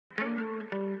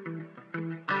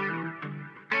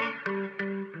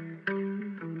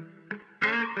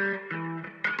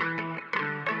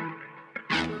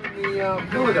the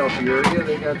Philadelphia area.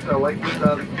 They got lightning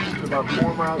about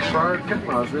 4 miles per hour, 10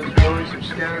 miles. There's probably some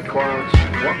scattered clouds.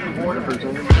 Walk the border for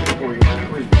anything for you.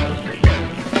 Please.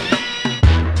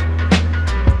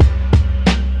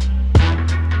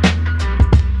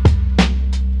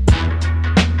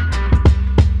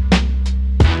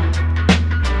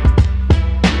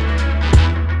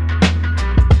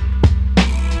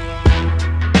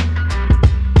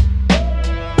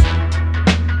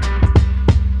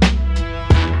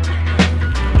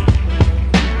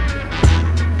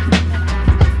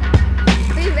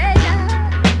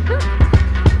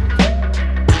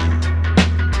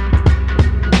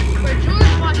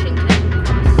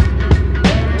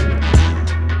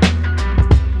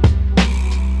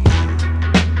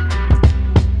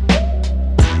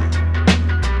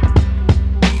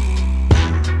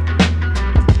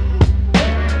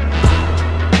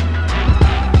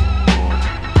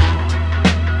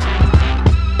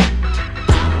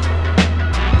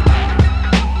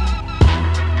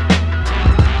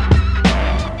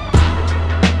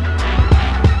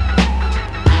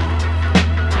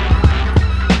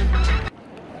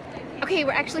 Okay,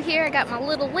 we're actually here. I got my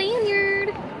little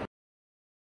lanyard.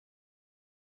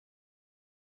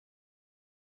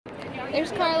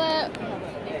 There's Karla.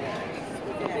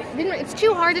 It's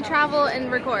too hard to travel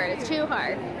and record. It's too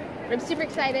hard. I'm super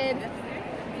excited.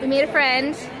 We made a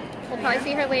friend. We'll probably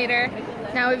see her later.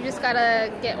 Now we've just got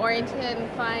to get oriented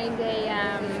and find a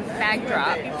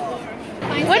backdrop.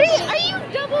 What are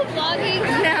you double vlogging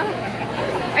now?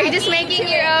 Are you just making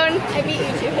your own? I beat you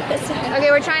to it this time.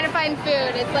 Okay, we're trying to find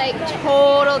food. It's like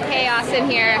total chaos in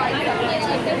here.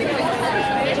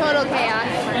 Total chaos.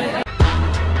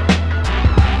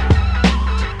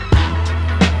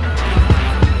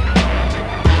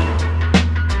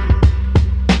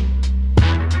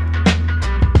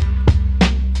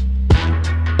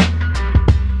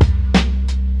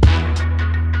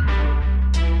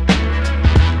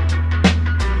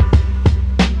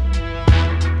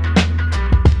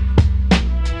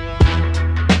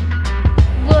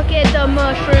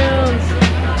 Mushrooms.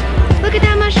 Look at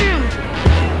that mushroom.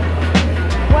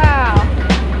 Wow.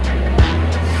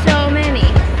 So many.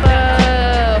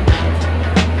 Whoa.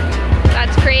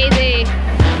 That's crazy.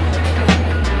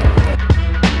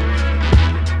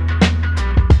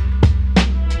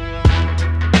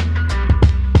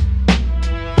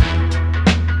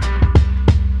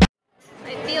 I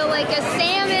feel like a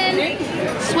salmon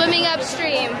swimming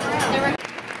upstream.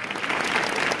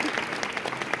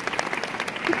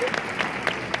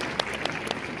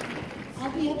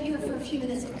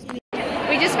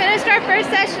 We just finished our first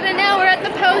session and now we're at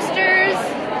the posters.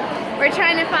 We're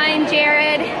trying to find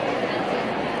Jared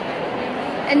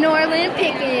and Norland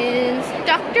Pickens.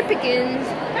 Dr. Pickens.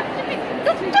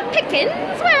 Dr.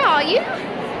 Pickens, where are you?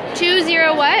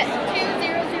 20 what?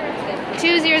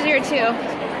 2002.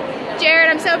 Jared,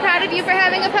 I'm so proud of you for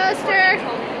having a poster.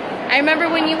 I remember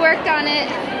when you worked on it.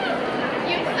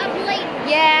 You're up late.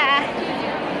 Yeah.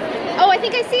 Oh, I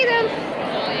think I see them.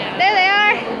 There they are.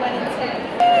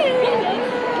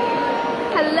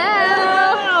 Hello.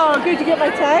 Oh, good. You get my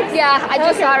text? Yeah, I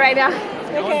just saw it right now.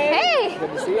 Okay. Hey.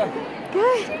 Good to see you.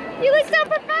 Good. You look so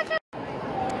professional.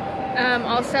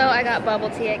 Also, I got bubble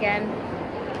tea again.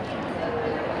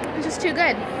 It's just too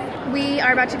good. We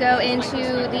are about to go into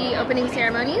the opening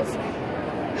ceremonies.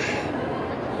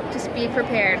 Just be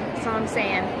prepared. That's all I'm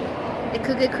saying. It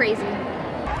could get crazy.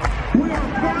 We are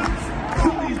back to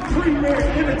these premier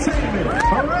entertainment.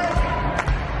 All right?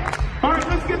 All right,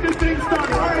 let's get this thing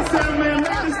started. All right, Sam, man,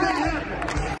 let this thing happen.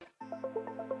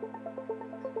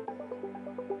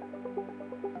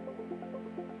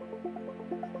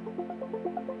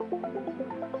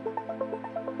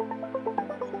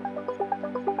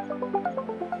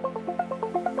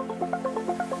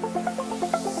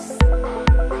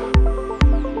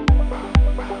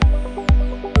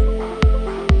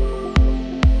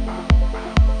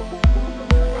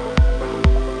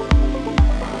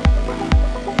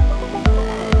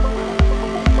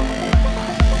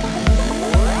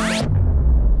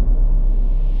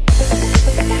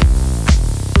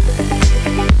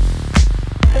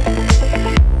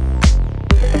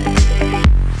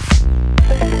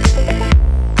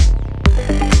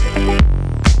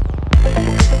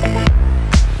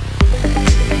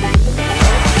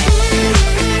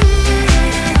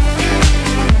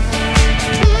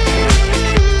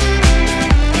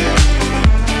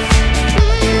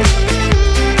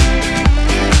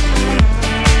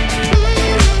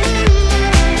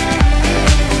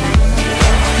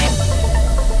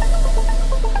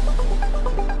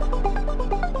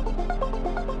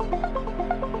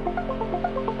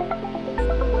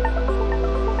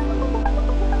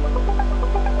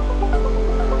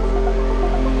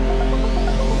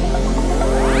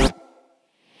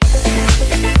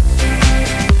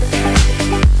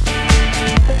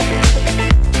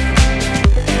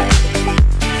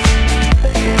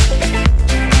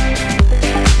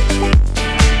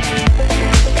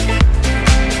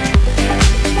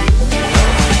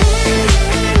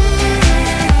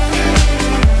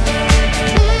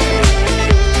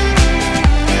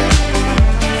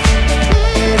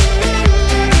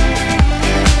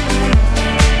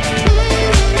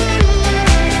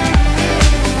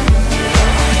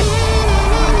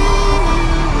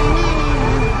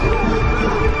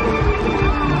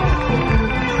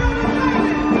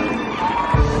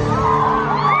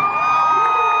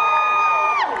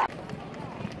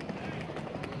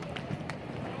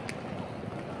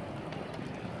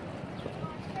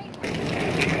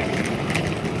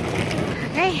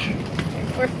 Okay,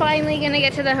 we're finally gonna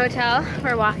get to the hotel.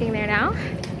 We're walking there now.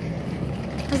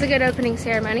 It was a good opening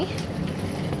ceremony.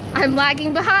 I'm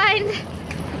lagging behind.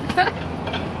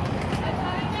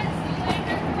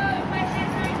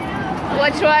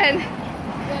 Which one?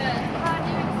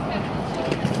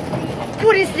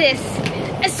 What is this?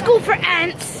 A school for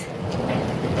ants?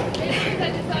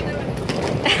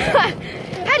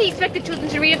 How do you expect the children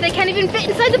to read if they can't even fit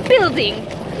inside the building?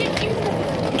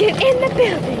 Get in the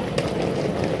building.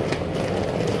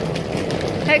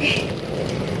 Okay,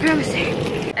 we're almost there.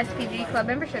 SPG club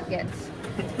membership gets.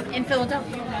 In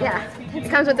Philadelphia. Yeah, it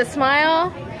comes with a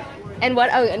smile and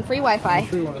what? Oh, and free Wi-Fi.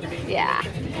 Free Wi-Fi. Yeah.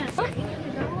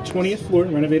 20th floor,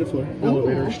 renovated floor.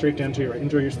 Elevator straight down to your right.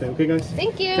 Enjoy your stay, okay, guys?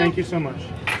 Thank you. Thank you so much.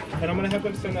 And I'm gonna have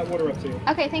them send that water up to you.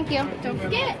 Okay, thank you. Don't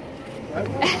forget.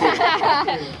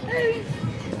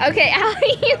 Okay,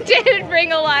 Allie, you did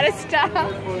bring a lot of stuff.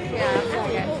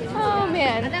 Yeah. Oh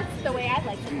man. And that's the way I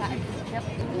like to pack. Yep.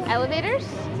 Elevators?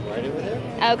 Right over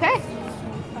there. Okay.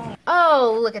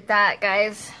 Oh, look at that,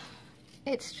 guys.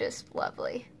 It's just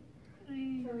lovely. For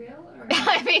real? Or?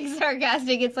 I'm being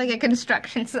sarcastic. It's like a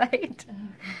construction site.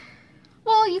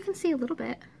 Well, you can see a little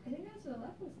bit. I think that's the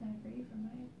left was kind of pretty from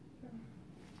my.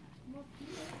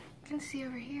 You can see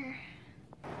over here.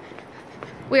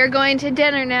 We are going to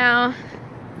dinner now.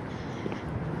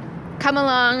 Come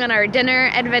along on our dinner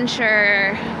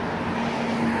adventure.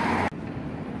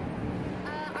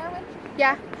 Arwen?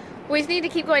 Yeah, we just need to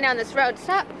keep going down this road.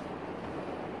 Stop.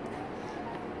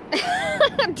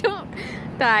 Don't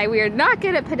die. We are not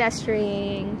good at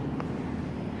pedestrianing.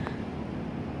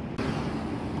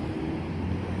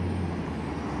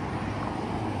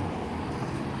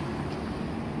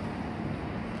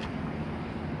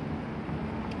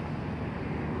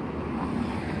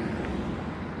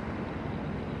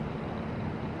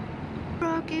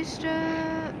 Rocky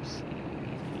steps.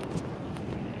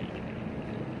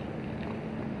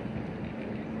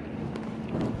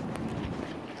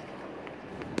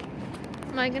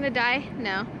 Am I gonna die?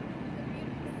 No.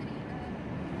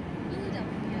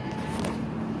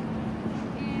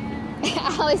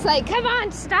 Allie's like, come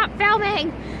on, stop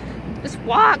filming. Just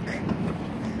walk.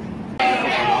 Let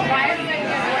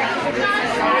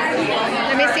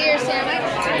me see your sandwich.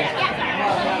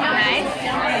 Nice.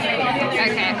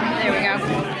 Okay, there we go.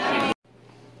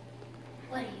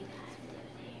 What are you guys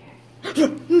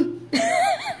doing here?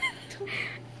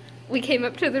 We came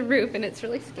up to the roof and it's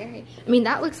really scary. I mean,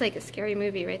 that looks like a scary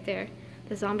movie right there.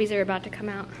 The zombies are about to come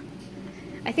out.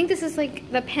 I think this is like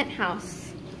the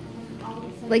penthouse.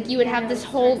 Like you would have this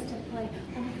whole... Oh my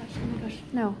gosh,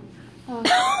 no. Oh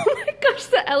my gosh,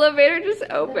 the elevator just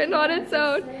opened on its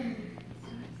own.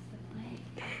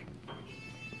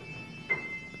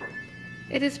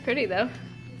 It is pretty though.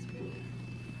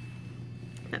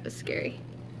 That was scary.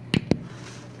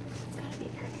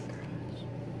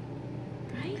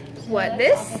 What,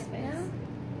 this?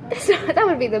 That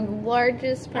would be the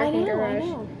largest parking garage. I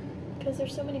know. Because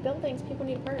there's so many buildings, people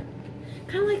need to park.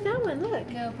 Kind of like that one, look.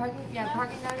 No, parking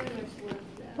down in there's.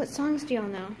 What songs do y'all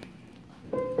know?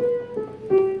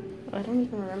 I don't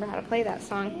even remember how to play that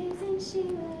song. Is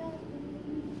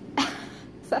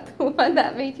that the one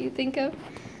that made you think of?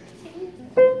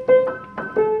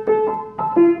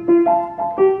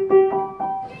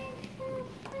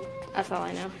 That's all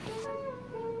I know.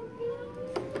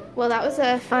 Well, that was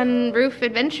a fun roof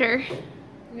adventure.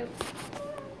 Yep.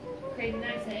 Great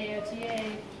nights at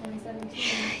AOTA 2017.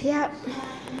 Yep.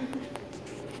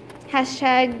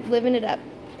 Hashtag living it up.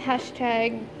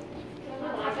 Hashtag